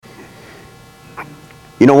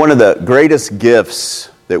You know, one of the greatest gifts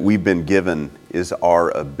that we've been given is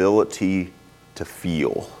our ability to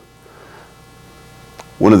feel.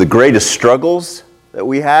 One of the greatest struggles that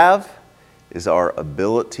we have is our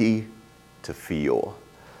ability to feel.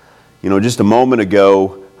 You know, just a moment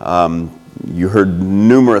ago, you heard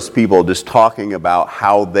numerous people just talking about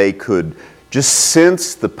how they could just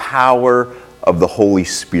sense the power of the Holy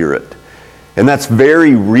Spirit. And that's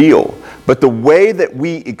very real. But the way that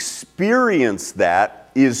we experience that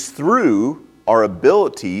is through our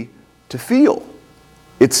ability to feel.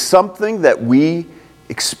 It's something that we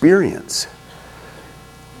experience.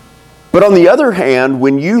 But on the other hand,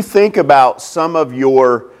 when you think about some of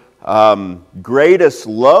your greatest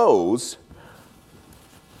lows,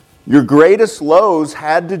 your greatest lows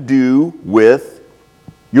had to do with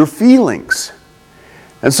your feelings.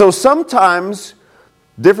 And so sometimes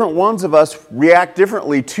different ones of us react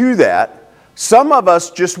differently to that. Some of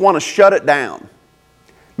us just want to shut it down.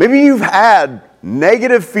 Maybe you've had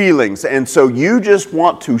negative feelings, and so you just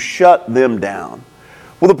want to shut them down.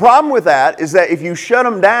 Well, the problem with that is that if you shut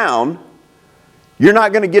them down, you're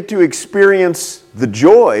not going to get to experience the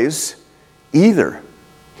joys either.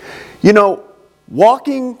 You know,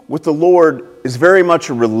 walking with the Lord is very much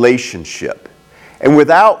a relationship. And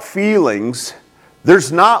without feelings,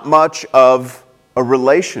 there's not much of a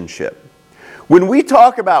relationship. When we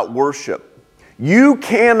talk about worship, you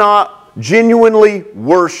cannot genuinely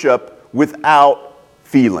worship without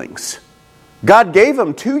feelings. God gave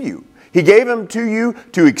them to you. He gave them to you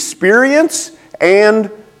to experience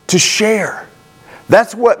and to share.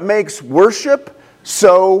 That's what makes worship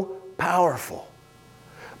so powerful.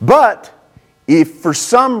 But if for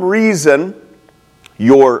some reason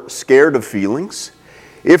you're scared of feelings,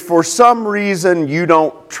 if for some reason you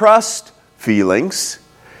don't trust feelings,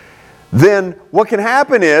 then what can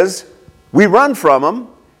happen is we run from them,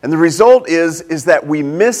 and the result is that we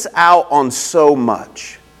miss out on so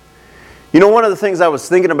much. You know, one of the things I was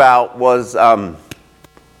thinking about was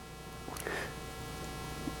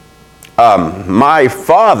my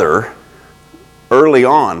father, early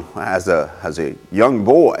on, as a young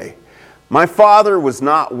boy, my father was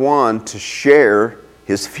not one to share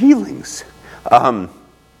his feelings.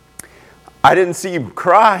 I didn't see him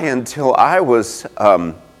cry until I was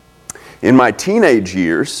in my teenage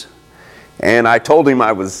years, and I told him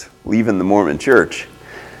I was leaving the Mormon church.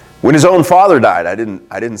 When his own father died, I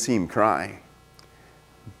didn't see him cry.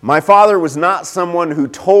 My father was not someone who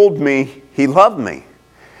told me he loved me,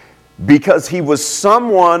 because he was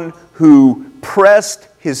someone who pressed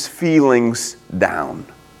his feelings down.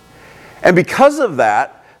 And because of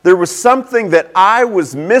that, there was something that I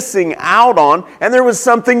was missing out on, and there was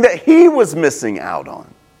something that he was missing out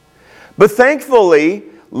on. But thankfully,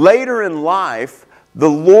 later in life, the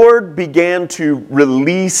Lord began to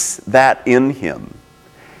release that in him.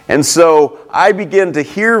 And so I began to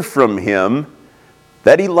hear from him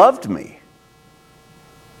that he loved me.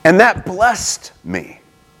 And that blessed me.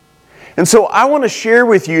 And so I want to share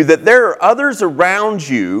with you that there are others around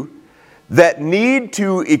you that need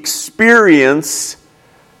to experience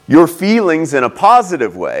your feelings in a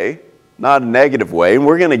positive way, not a negative way, and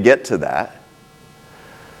we're going to get to that.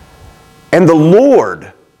 And the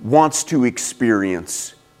Lord wants to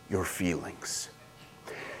experience your feelings.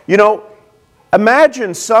 You know,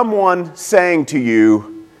 imagine someone saying to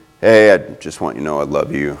you, "Hey, I just want you to know I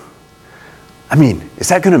love you." I mean, is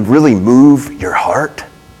that going to really move your heart?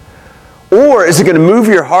 Or is it going to move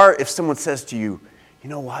your heart if someone says to you, "You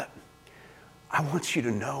know what? I want you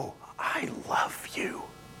to know I love you."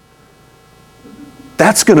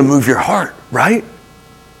 That's going to move your heart, right?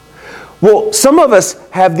 Well, some of us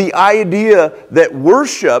have the idea that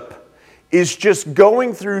worship is just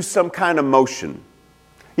going through some kind of motion.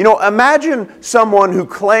 You know, imagine someone who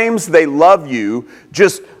claims they love you,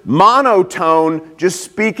 just monotone, just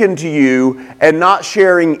speaking to you and not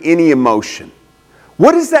sharing any emotion.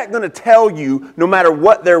 What is that going to tell you no matter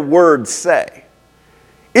what their words say?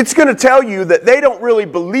 It's going to tell you that they don't really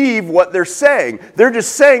believe what they're saying. They're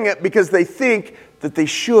just saying it because they think that they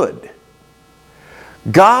should.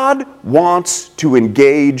 God wants to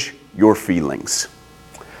engage your feelings.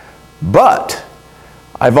 But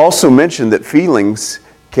I've also mentioned that feelings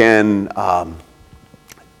can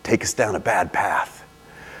take us down a bad path.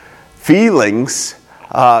 Feelings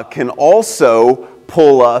can also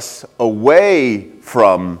pull us away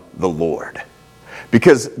from the Lord.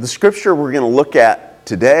 Because the scripture we're going to look at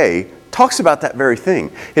today talks about that very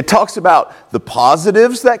thing. It talks about the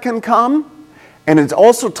positives that can come, and it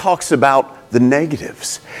also talks about the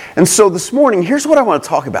negatives. And so this morning, here's what I want to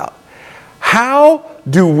talk about. How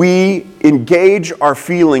do we engage our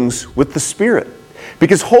feelings with the Spirit?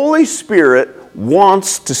 Because Holy Spirit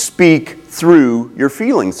wants to speak through your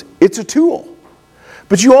feelings. It's a tool.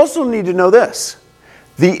 But you also need to know this.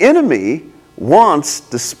 The enemy wants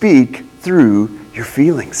to speak through your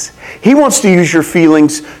feelings. He wants to use your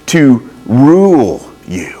feelings to rule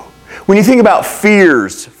you. When you think about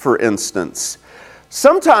fears, for instance,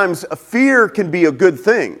 sometimes a fear can be a good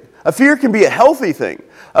thing. A fear can be a healthy thing.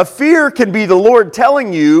 A fear can be the Lord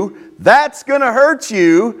telling you, that's going to hurt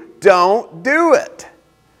you, don't do it.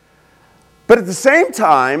 But at the same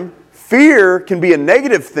time, fear can be a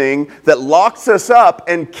negative thing that locks us up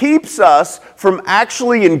and keeps us from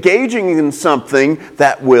actually engaging in something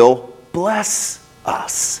that will bless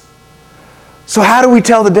us. So how do we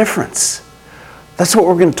tell the difference? That's what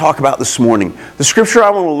we're going to talk about this morning. The scripture I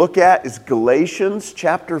want to look at is Galatians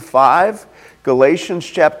chapter 5. Galatians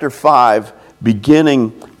chapter 5,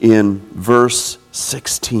 beginning in verse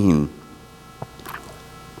 16.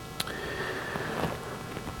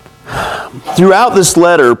 Throughout this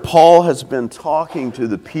letter, Paul has been talking to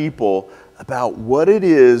the people about what it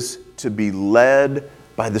is to be led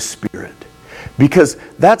by the Spirit. Because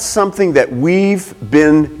that's something that we've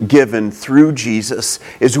been given through Jesus,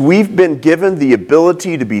 is we've been given the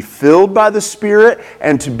ability to be filled by the Spirit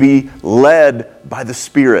and to be led by the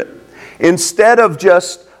Spirit. Instead of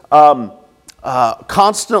just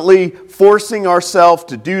constantly forcing ourselves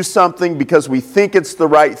to do something because we think it's the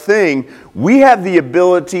right thing, we have the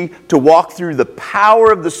ability to walk through the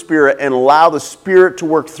power of the Spirit and allow the Spirit to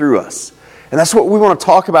work through us. And that's what we want to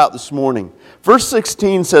talk about this morning. Verse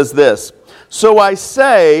 16 says this, "So I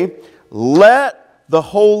say, let the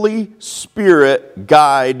Holy Spirit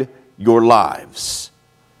guide your lives.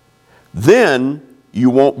 Then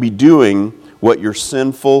you won't be doing what your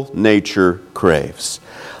sinful nature craves."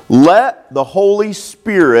 Let the Holy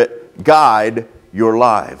Spirit guide your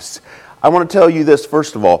lives. I want to tell you this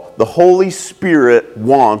first of all. The Holy Spirit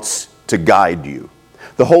wants to guide you.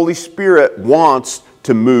 The Holy Spirit wants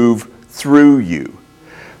to move through you.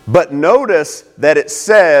 But notice that it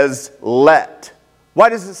says let. Why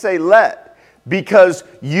does it say let? Because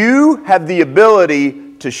you have the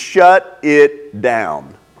ability to shut it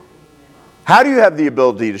down. How do you have the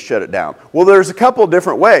ability to shut it down? Well, there's a couple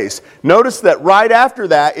different ways. Notice that right after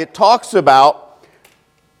that, it talks about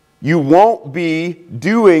you won't be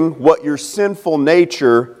doing what your sinful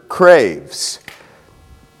nature craves.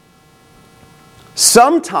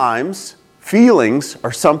 Sometimes feelings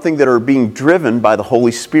are something that are being driven by the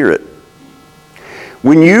Holy Spirit.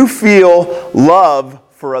 When you feel love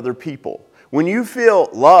for other people, when you feel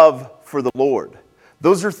love for the Lord,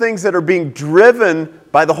 those are things that are being driven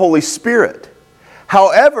by the Holy Spirit.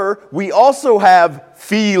 However, we also have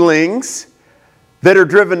feelings that are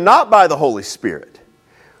driven not by the Holy Spirit.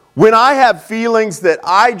 When I have feelings that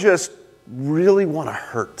I just really want to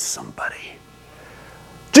hurt somebody,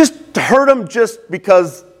 just to hurt them just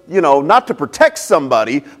because, not to protect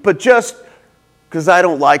somebody, but just because I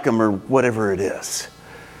don't like them or whatever it is.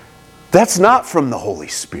 That's not from the Holy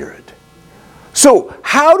Spirit. So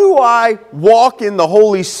how do I walk in the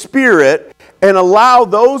Holy Spirit and allow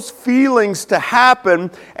those feelings to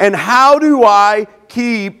happen? And how do I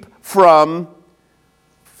keep from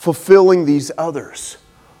fulfilling these others?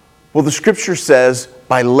 Well, the scripture says,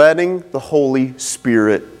 by letting the Holy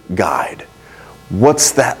Spirit guide.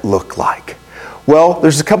 What's that look like? Well,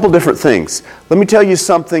 there's a couple different things. Let me tell you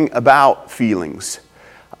something about feelings.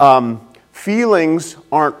 Feelings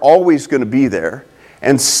aren't always going to be there.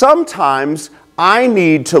 And sometimes I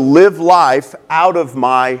need to live life out of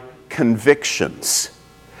my convictions.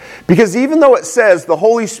 Because even though it says the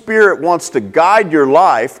Holy Spirit wants to guide your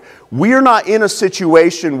life, we're not in a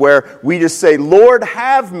situation where we just say, Lord,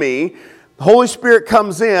 have me. The Holy Spirit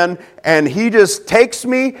comes in and He just takes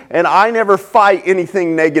me and I never fight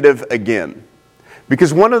anything negative again.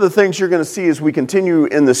 Because one of the things you're going to see as we continue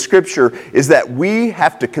in the scripture is that we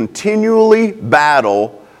have to continually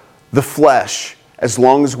battle the flesh as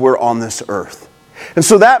long as we're on this earth. And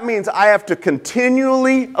so that means I have to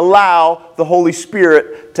continually allow the Holy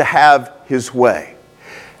Spirit to have His way.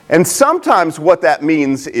 And sometimes what that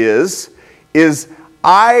means is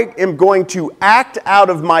I am going to act out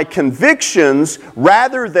of my convictions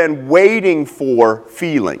rather than waiting for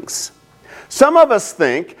feelings. Some of us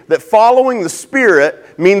think that following the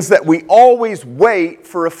Spirit means that we always wait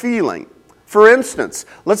for a feeling. For instance,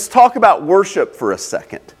 let's talk about worship for a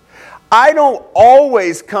second. I don't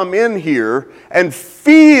always come in here and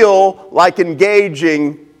feel like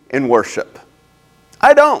engaging in worship.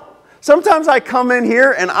 I don't. Sometimes I come in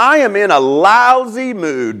here and I am in a lousy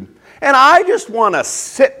mood and I just want to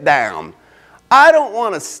sit down. I don't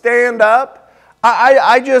want to stand up.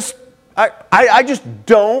 I just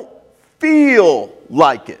don't feel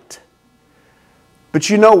like it. But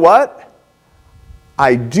you know what?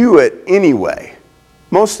 I do it anyway,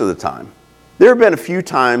 most of the time. There have been a few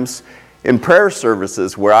times in prayer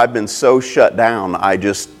services where I've been so shut down, I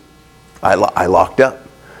locked up.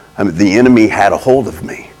 The enemy had a hold of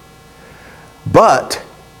me. But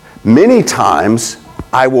many times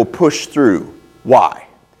I will push through. Why?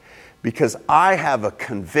 Because I have a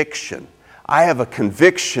conviction. I have a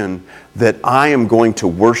conviction that I am going to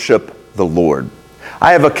worship the Lord.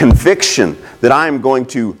 I have a conviction that I am going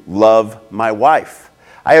to love my wife.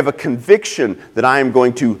 I have a conviction that I am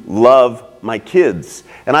going to love my kids.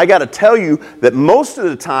 And I got to tell you that most of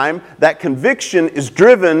the time, that conviction is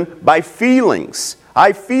driven by feelings.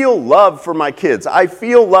 I feel love for my kids. I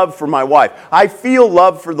feel love for my wife. I feel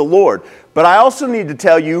love for the Lord. But I also need to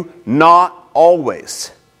tell you, not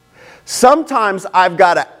always. Sometimes I've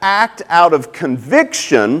got to act out of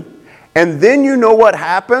conviction, and then you know what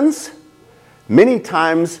happens? Many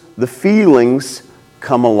times the feelings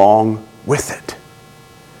come along with it.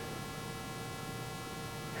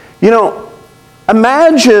 You know,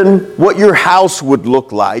 imagine what your house would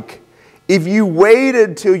look like if you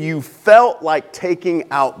waited till you felt like taking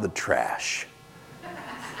out the trash.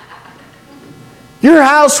 Your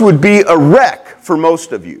house would be a wreck for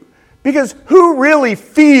most of you. Because who really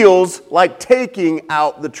feels like taking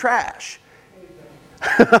out the trash?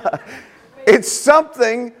 It's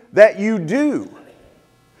something that you do.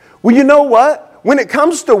 Well, you know what? When it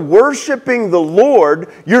comes to worshiping the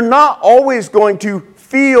Lord, you're not always going to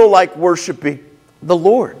feel like worshiping the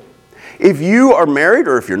Lord. If you are married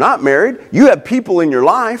or if you're not married, you have people in your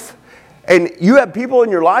life, and you have people in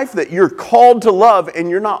your life that you're called to love, and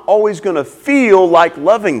you're not always going to feel like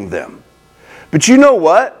loving them. But you know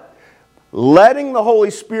what? Letting the Holy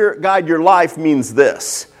Spirit guide your life means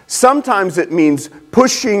this. Sometimes it means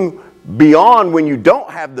pushing beyond when you don't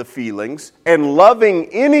have the feelings and loving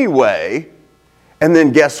anyway. And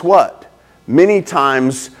then guess what? Many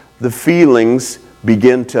times the feelings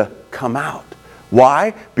begin to come out.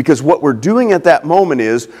 Why? Because what we're doing at that moment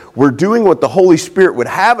is we're doing what the Holy Spirit would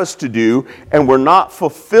have us to do, and we're not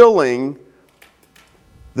fulfilling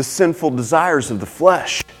the sinful desires of the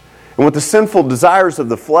flesh. And what the sinful desires of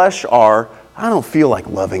the flesh are, I don't feel like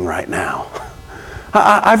loving right now.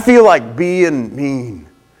 I feel like being mean.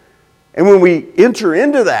 And when we enter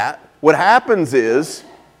into that, what happens is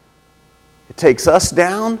it takes us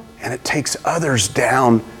down and it takes others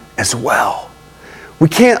down as well. We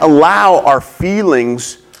can't allow our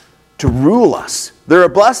feelings to rule us. They're a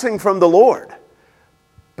blessing from the Lord,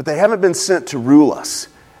 but they haven't been sent to rule us.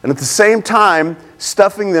 And at the same time,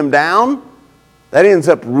 stuffing them down, that ends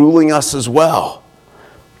up ruling us as well.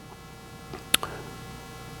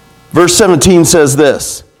 Verse 17 says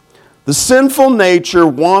this: the sinful nature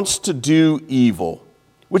wants to do evil,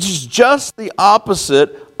 which is just the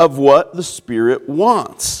opposite of what the Spirit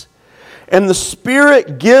wants. And the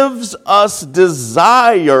Spirit gives us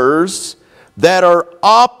desires that are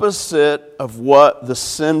opposite of what the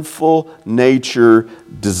sinful nature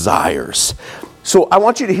desires. So I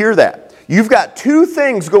want you to hear that. You've got two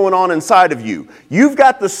things going on inside of you. You've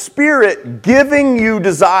got the Spirit giving you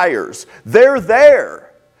desires. They're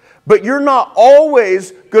there. But you're not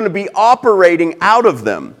always going to be operating out of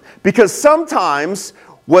them. Because sometimes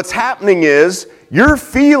what's happening is you're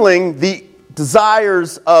feeling the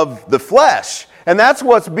desires of the flesh. And that's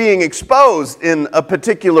what's being exposed in a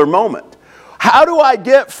particular moment. How do I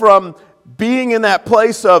get from being in that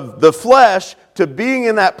place of the flesh to being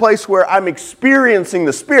in that place where I'm experiencing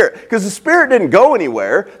the Spirit? Because the Spirit didn't go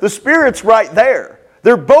anywhere. The Spirit's right there.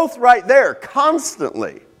 They're both right there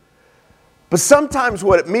constantly. But sometimes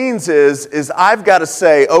what it means is I've got to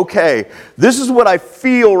say, okay, this is what I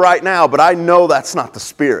feel right now, but I know that's not the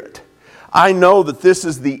Spirit. I know that this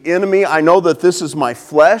is the enemy. I know that this is my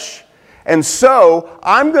flesh. And so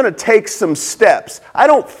I'm going to take some steps. I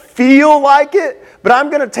don't feel like it, but I'm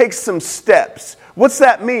going to take some steps. What's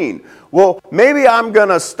that mean? Well, maybe I'm going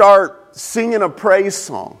to start singing a praise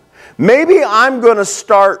song. Maybe I'm going to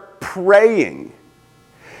start praying.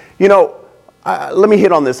 You know, let me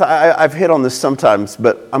hit on this. I've hit on this sometimes,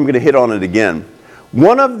 but I'm going to hit on it again.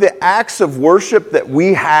 One of the acts of worship that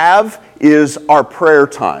we have is our prayer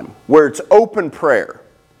time, where it's open prayer.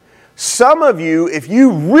 Some of you, if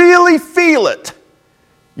you really feel it,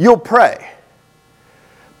 you'll pray.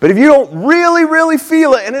 But if you don't really, really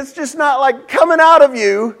feel it, and it's just not like coming out of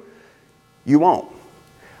you, you won't.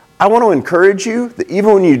 I want to encourage you that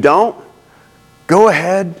even when you don't, go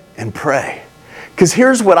ahead and pray. Because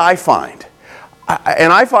here's what I find.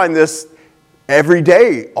 And I find this every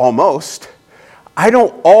day almost. I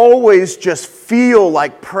don't always just feel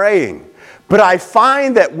like praying. But I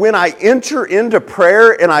find that when I enter into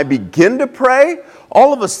prayer and I begin to pray,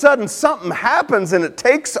 all of a sudden something happens and it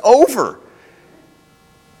takes over.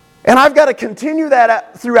 And I've got to continue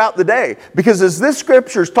that throughout the day. Because as this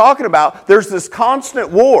scripture is talking about, there's this constant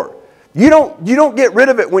war. You don't get rid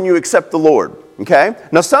of it when you accept the Lord. Okay?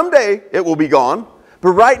 Now someday it will be gone. But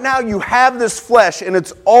right now you have this flesh and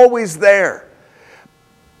it's always there.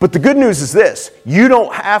 But the good news is this. You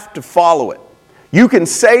don't have to follow it. You can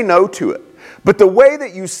say no to it. But the way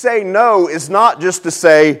that you say no is not just to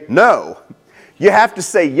say no. You have to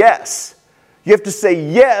say yes. You have to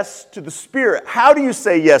say yes to the Spirit. How do you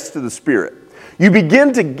say yes to the Spirit? You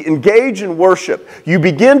begin to engage in worship. You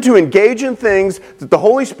begin to engage in things that the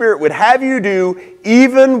Holy Spirit would have you do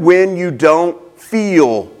even when you don't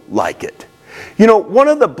feel like it. You know, one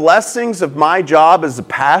of the blessings of my job as a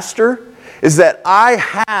pastor is that I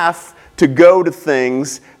have to go to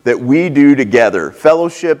things that we do together.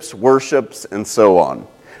 Fellowships, worships, and so on.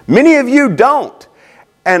 Many of you don't.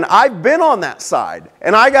 And I've been on that side.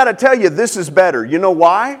 And I got to tell you, this is better. You know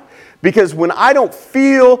why? Because when I don't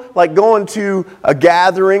feel like going to a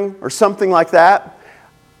gathering or something like that,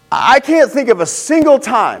 I can't think of a single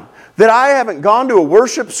time that I haven't gone to a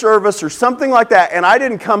worship service or something like that and I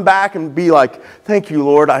didn't come back and be like, thank you,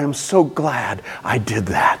 Lord, I am so glad I did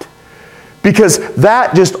that. Because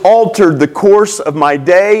that just altered the course of my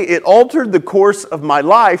day. It altered the course of my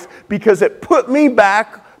life because it put me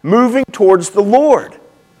back moving towards the Lord.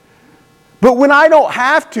 But when I don't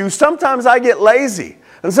have to, sometimes I get lazy.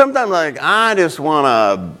 And sometimes I just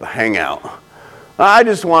want to hang out. I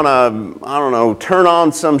just want to, turn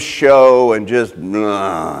on some show and just...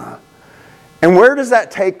 And where does that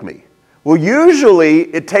take me? Well, usually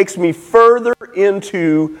it takes me further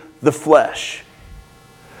into the flesh.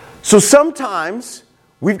 So sometimes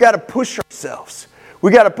we've got to push ourselves.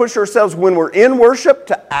 We've got to push ourselves when we're in worship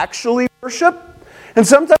to actually worship. And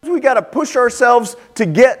sometimes we've got to push ourselves to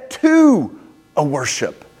get to a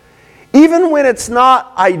worship. Even when it's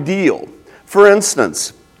not ideal. For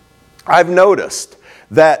instance, I've noticed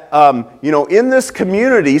that, in this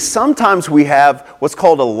community, sometimes we have what's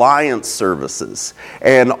called alliance services.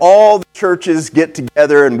 And all the churches get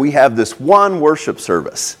together and we have this one worship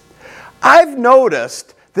service. I've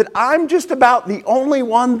noticed that I'm just about the only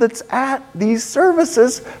one that's at these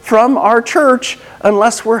services from our church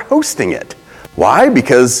unless we're hosting it. Why?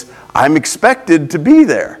 Because I'm expected to be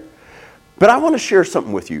there. But I want to share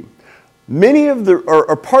something with you.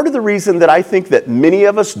 Part of the reason that I think that many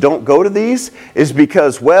of us don't go to these is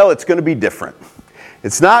because, it's going to be different.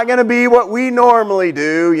 It's not going to be what we normally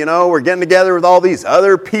do. We're getting together with all these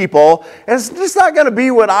other people, and it's just not going to be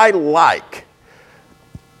what I like.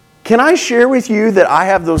 Can I share with you that I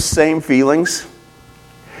have those same feelings?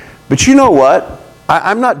 But you know what?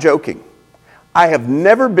 I'm not joking. I have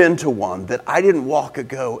never been to one that I didn't walk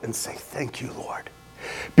ago and say, thank you, Lord.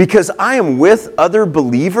 Because I am with other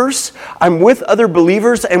believers. I'm with other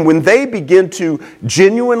believers, and when they begin to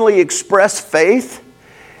genuinely express faith,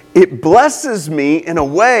 it blesses me in a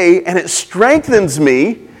way, and it strengthens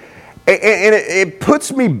me, and it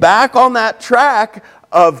puts me back on that track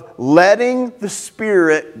of letting the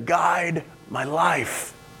Spirit guide my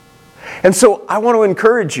life. And so I want to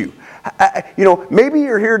encourage you. Maybe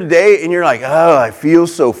you're here today and you're like, I feel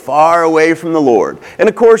so far away from the Lord. And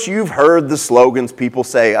of course, you've heard the slogans people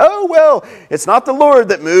say, it's not the Lord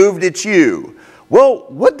that moved, it's you. Well,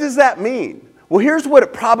 what does that mean? Well, here's what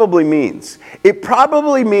it probably means. It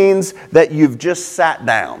probably means that you've just sat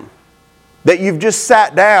down. That you've just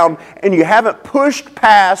sat down and you haven't pushed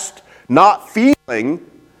past not feeling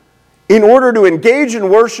in order to engage in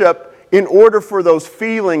worship, in order for those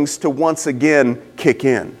feelings to once again kick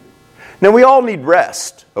in. Now, we all need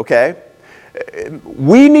rest, okay?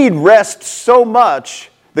 We need rest so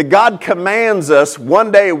much that God commands us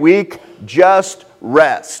one day a week, just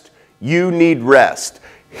rest. You need rest.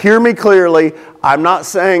 Hear me clearly. I'm not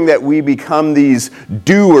saying that we become these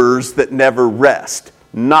doers that never rest.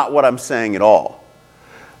 Not what I'm saying at all.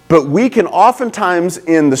 But we can oftentimes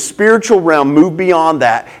in the spiritual realm move beyond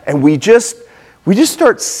that, and we just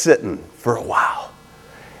start sitting for a while.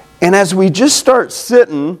 And as we just start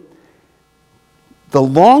sitting, the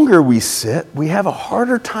longer we sit, we have a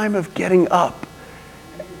harder time of getting up.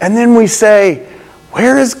 And then we say,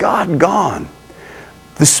 where is God gone?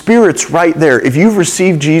 The Spirit's right there. If you've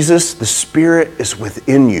received Jesus, the Spirit is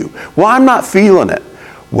within you. Well, I'm not feeling it.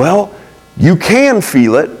 Well, you can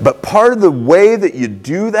feel it, but part of the way that you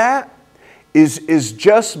do that is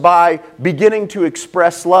just by beginning to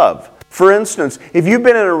express love. For instance, if you've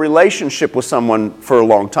been in a relationship with someone for a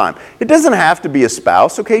long time, it doesn't have to be a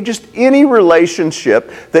spouse, okay? Just any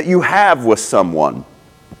relationship that you have with someone.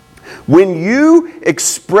 When you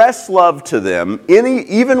express love to them,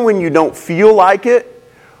 even when you don't feel like it,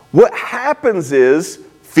 what happens is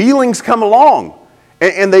feelings come along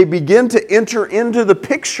and they begin to enter into the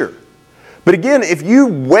picture. But again, if you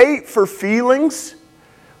wait for feelings,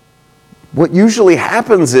 what usually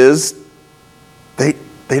happens is they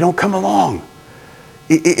don't come along.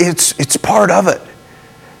 It's part of it.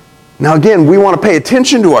 Now again, we want to pay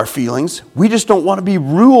attention to our feelings. We just don't want to be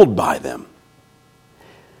ruled by them.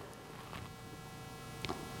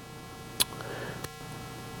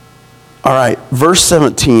 All right, verse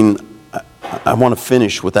 17, I want to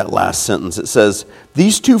finish with that last sentence. It says,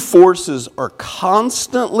 these two forces are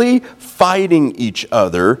constantly fighting each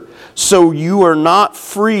other, so you are not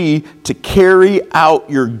free to carry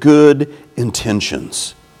out your good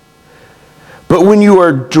intentions. But when you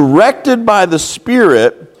are directed by the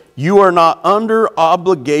Spirit, you are not under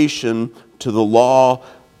obligation to the law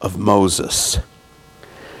of Moses.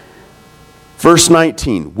 Verse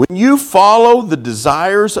 19, when you follow the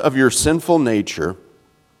desires of your sinful nature,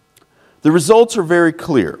 the results are very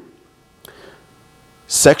clear.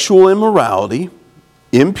 Sexual immorality,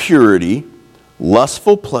 impurity,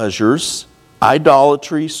 lustful pleasures,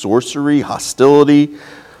 idolatry, sorcery, hostility,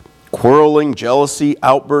 quarreling, jealousy,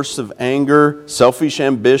 outbursts of anger, selfish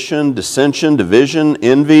ambition, dissension, division,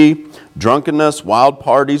 envy, drunkenness, wild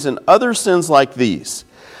parties, and other sins like these.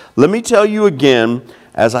 Let me tell you again,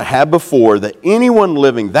 as I have before, that anyone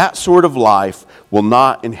living that sort of life will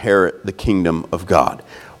not inherit the kingdom of God.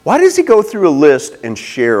 Why does he go through a list and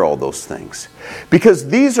share all those things? Because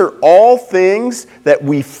these are all things that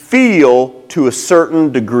we feel to a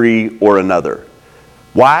certain degree or another.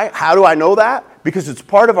 Why? How do I know that? Because it's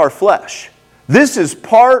part of our flesh. This is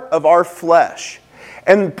part of our flesh.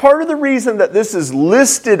 And part of the reason that this is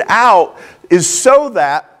listed out is so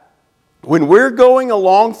that when we're going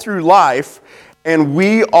along through life and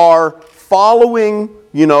we are following,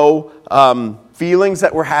 feelings that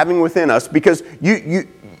we're having within us, because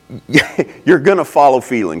you're going to follow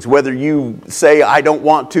feelings, whether you say, I don't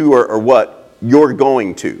want to, or what, you're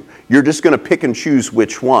going to. You're just going to pick and choose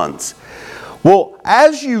which ones. Well,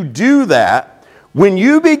 as you do that, when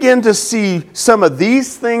you begin to see some of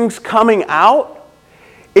these things coming out,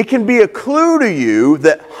 it can be a clue to you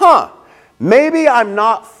that, maybe I'm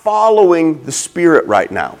not following the Spirit right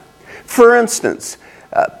now. For instance,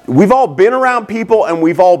 we've all been around people and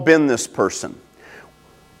we've all been this person.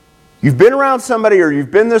 You've been around somebody or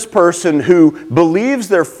you've been this person who believes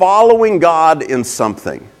they're following God in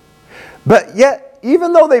something. But yet,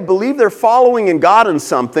 even though they believe they're following in God in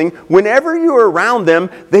something, whenever you're around them,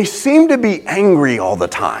 they seem to be angry all the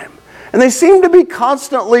time. And they seem to be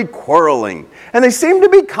constantly quarreling. And they seem to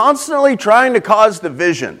be constantly trying to cause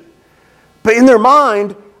division. But in their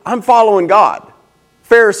mind, I'm following God.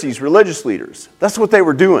 Pharisees, religious leaders, that's what they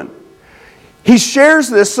were doing. He shares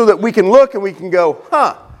this so that we can look and we can go,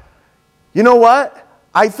 you know what?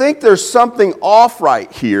 I think there's something off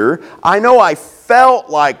right here. I know I felt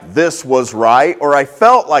like this was right, or I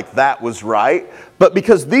felt like that was right, but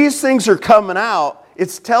because these things are coming out,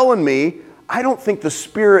 it's telling me I don't think the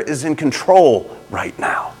Spirit is in control right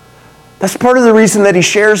now. That's part of the reason that he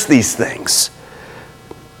shares these things.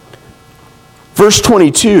 Verse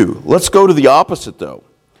 22, let's go to the opposite though.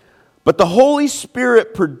 But the Holy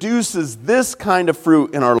Spirit produces this kind of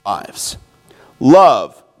fruit in our lives: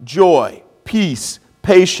 love, joy, peace,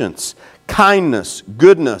 patience, kindness,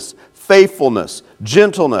 goodness, faithfulness,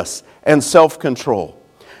 gentleness, and self-control.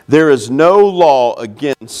 There is no law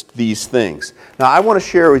against these things. Now, I want to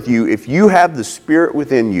share with you, if you have the Spirit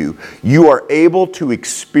within you, you are able to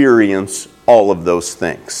experience all of those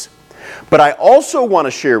things. But I also want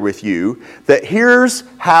to share with you that here's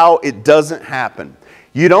how it doesn't happen.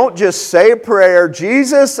 You don't just say a prayer,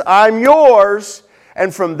 Jesus, I'm yours,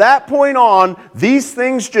 and from that point on, these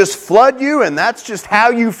things just flood you, and that's just how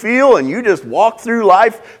you feel, and you just walk through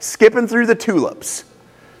life skipping through the tulips.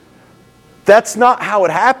 That's not how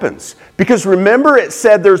it happens. Because remember, it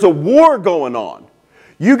said there's a war going on.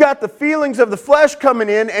 You got the feelings of the flesh coming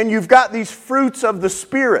in, and you've got these fruits of the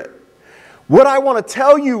Spirit. What I want to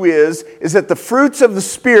tell you is that the fruits of the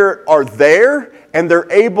Spirit are there, and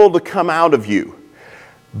they're able to come out of you.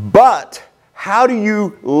 But how do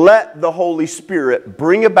you let the Holy Spirit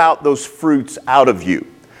bring about those fruits out of you?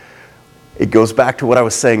 It goes back to what I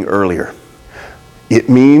was saying earlier. It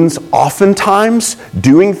means oftentimes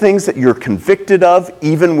doing things that you're convicted of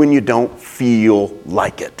even when you don't feel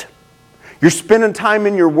like it. You're spending time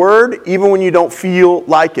in your Word even when you don't feel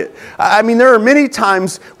like it. I mean, there are many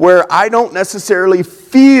times where I don't necessarily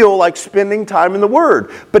feel like spending time in the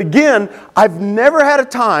Word. But again, I've never had a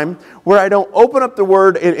time where I don't open up the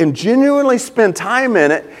Word and genuinely spend time in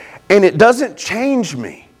it. and it doesn't change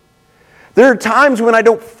me. There are times when I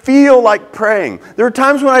don't feel like praying. There are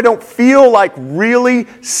times when I don't feel like really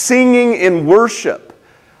singing in worship.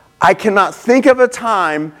 I cannot think of a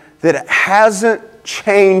time that hasn't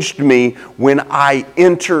changed me when I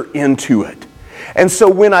enter into it. And so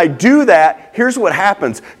when I do that, here's what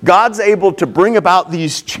happens. God's able to bring about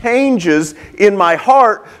these changes in my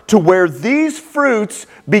heart to where these fruits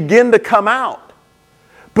begin to come out.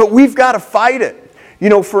 But we've got to fight it. You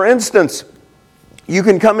know, for instance, you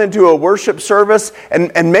can come into a worship service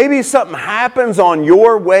and maybe something happens on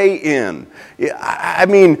your way in. I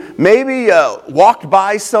mean, maybe walked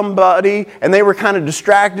by somebody and they were kind of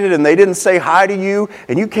distracted and they didn't say hi to you,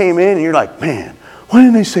 and you came in and you're like, man, why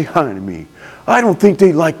didn't they say hi to me? I don't think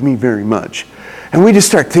they like me very much. And we just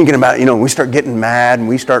start thinking about, we start getting mad and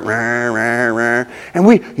we start rah, rah, rah, and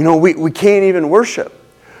we can't even worship.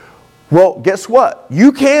 Well, guess what?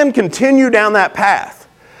 You can continue down that path.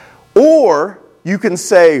 Or you can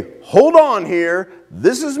say, hold on here,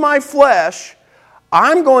 this is my flesh.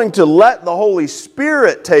 I'm going to let the Holy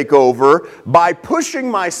Spirit take over by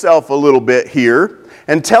pushing myself a little bit here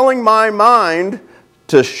and telling my mind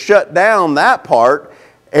to shut down that part.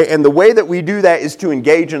 And the way that we do that is to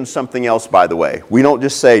engage in something else, by the way. We don't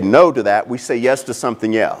just say no to that, we say yes to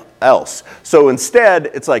something else. So instead,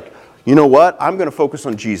 it's like, you know what? I'm going to focus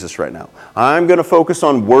on Jesus right now. I'm going to focus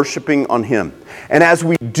on worshiping on Him. And as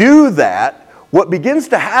we do that, what begins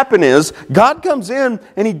to happen is God comes in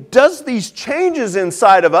and He does these changes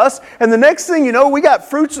inside of us. And the next thing you know, we got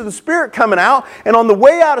fruits of the Spirit coming out. And on the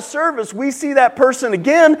way out of service, we see that person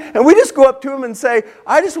again. And we just go up to him and say,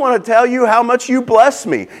 I just want to tell you how much you bless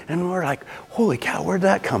me. And we're like, holy cow, where'd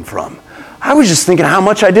that come from? I was just thinking how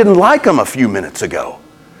much I didn't like him a few minutes ago.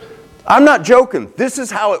 I'm not joking. This is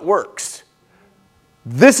how it works.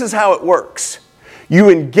 This is how it works. You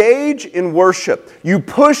engage in worship. You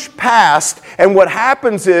push past, and what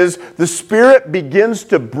happens is the Spirit begins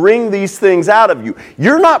to bring these things out of you.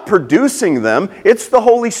 You're not producing them. It's the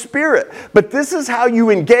Holy Spirit. But this is how you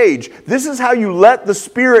engage. This is how you let the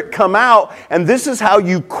Spirit come out, and this is how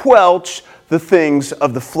you quelch the things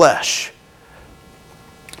of the flesh.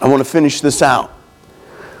 I want to finish this out.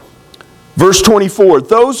 Verse 24,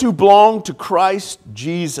 those who belong to Christ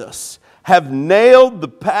Jesus have nailed the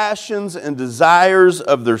passions and desires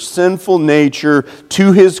of their sinful nature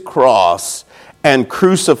to His cross and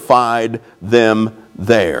crucified them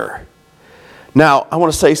there. Now, I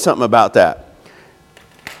want to say something about that.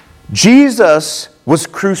 Jesus was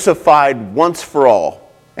crucified once for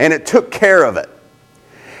all, and it took care of it.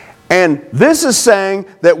 And this is saying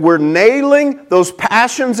that we're nailing those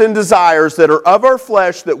passions and desires that are of our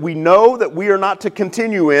flesh that we know that we are not to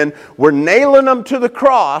continue in. We're nailing them to the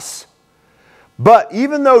cross. But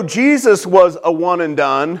even though Jesus was a one and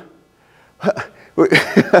done,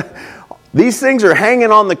 these things are hanging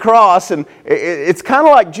on the cross, and it's kind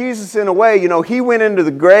of like Jesus in a way. He went into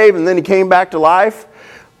the grave and then He came back to life.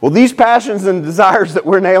 Well, these passions and desires that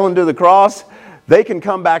we're nailing to the cross, they can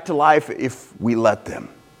come back to life if we let them.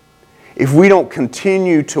 If we don't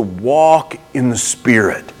continue to walk in the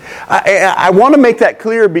Spirit. I want to make that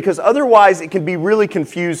clear because otherwise it can be really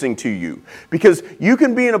confusing to you. Because you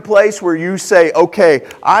can be in a place where you say, okay,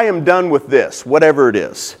 I am done with this, whatever it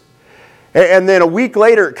is. And then a week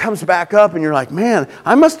later it comes back up and you're like, man,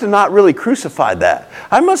 I must have not really crucified that.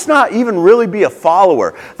 I must not even really be a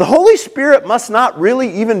follower. The Holy Spirit must not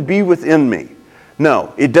really even be within me.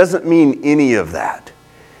 No, it doesn't mean any of that.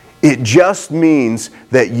 It just means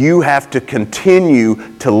that you have to continue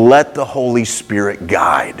to let the Holy Spirit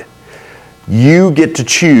guide. You get to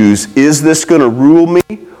choose, is this going to rule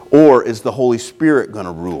me or is the Holy Spirit going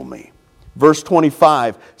to rule me? Verse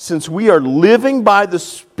 25, since we are living by the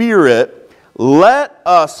Spirit, let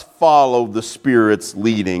us follow the Spirit's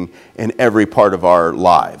leading in every part of our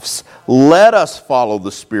lives. Let us follow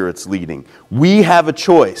the Spirit's leading. We have a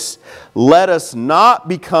choice. Let us not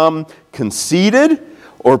become conceited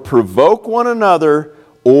or provoke one another,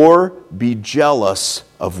 or be jealous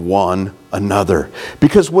of one another.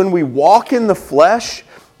 Because when we walk in the flesh,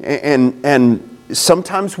 and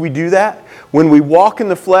sometimes we do that, when we walk in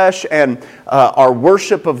the flesh and our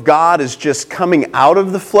worship of God is just coming out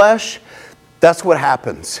of the flesh, that's what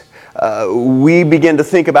happens. We begin to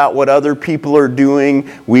think about what other people are doing.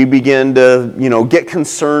 We begin to, get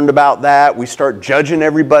concerned about that. We start judging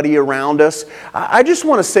everybody around us. I just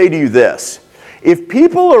want to say to you this. If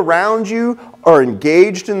people around you are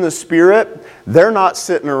engaged in the Spirit, they're not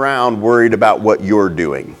sitting around worried about what you're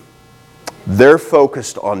doing. They're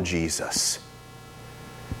focused on Jesus.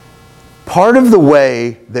 Part of the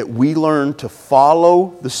way that we learn to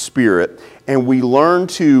follow the Spirit and we learn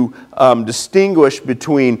to distinguish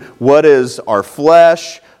between what is our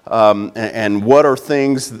flesh and what are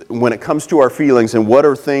things, when it comes to our feelings, and what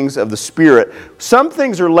are things of the Spirit. Some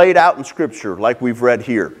things are laid out in Scripture, like we've read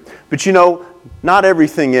here. But not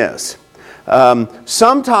everything is.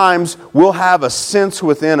 Sometimes we'll have a sense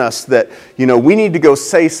within us that, we need to go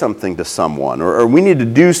say something to someone, or we need to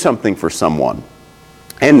do something for someone.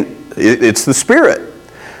 And it's the Spirit.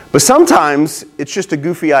 But sometimes it's just a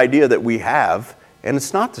goofy idea that we have, and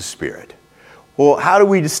it's not the Spirit. Well, how do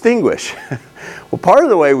we distinguish? Well, part of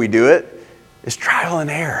the way we do it is trial and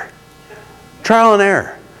error. Trial and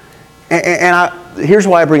error. And here's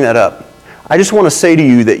why I bring that up. I just want to say to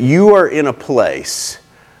you that you are in a place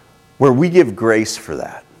where we give grace for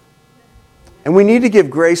that. And we need to give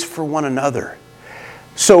grace for one another.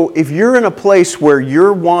 So if you're in a place where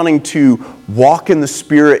you're wanting to walk in the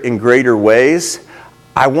Spirit in greater ways,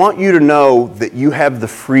 I want you to know that you have the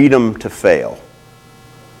freedom to fail.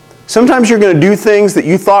 Sometimes you're going to do things that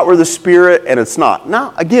you thought were the Spirit and it's not.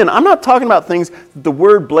 Now, again, I'm not talking about things that the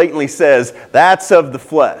Word blatantly says, that's of the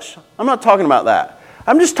flesh. I'm not talking about that.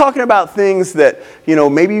 I'm just talking about things that,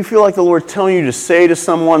 maybe you feel like the Lord's telling you to say to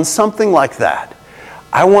someone, something like that.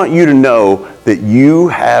 I want you to know that you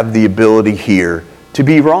have the ability here to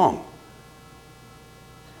be wrong.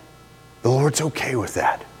 The Lord's okay with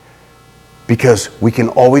that. Because we can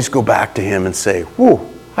always go back to Him and say, whoa,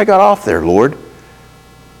 I got off there, Lord.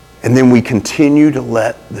 And then we continue to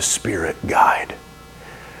let the Spirit guide.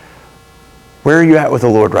 Where are you at with the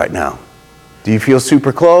Lord right now? Do you feel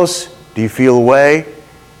super close? Do you feel away?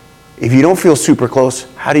 If you don't feel super close,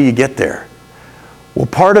 how do you get there? Well,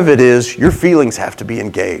 part of it is your feelings have to be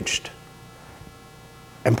engaged.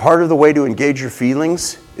 And part of the way to engage your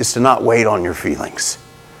feelings is to not wait on your feelings.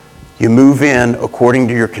 You move in according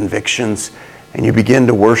to your convictions and you begin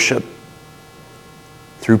to worship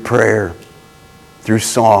through prayer, through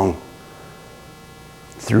song,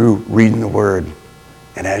 through reading the Word.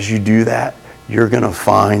 And as you do that, you're going to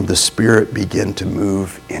find the Spirit begin to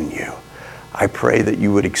move in you. I pray that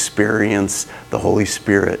you would experience the Holy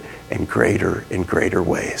Spirit in greater and greater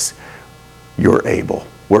ways. You're able.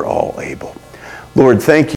 We're all able. Lord, thank you.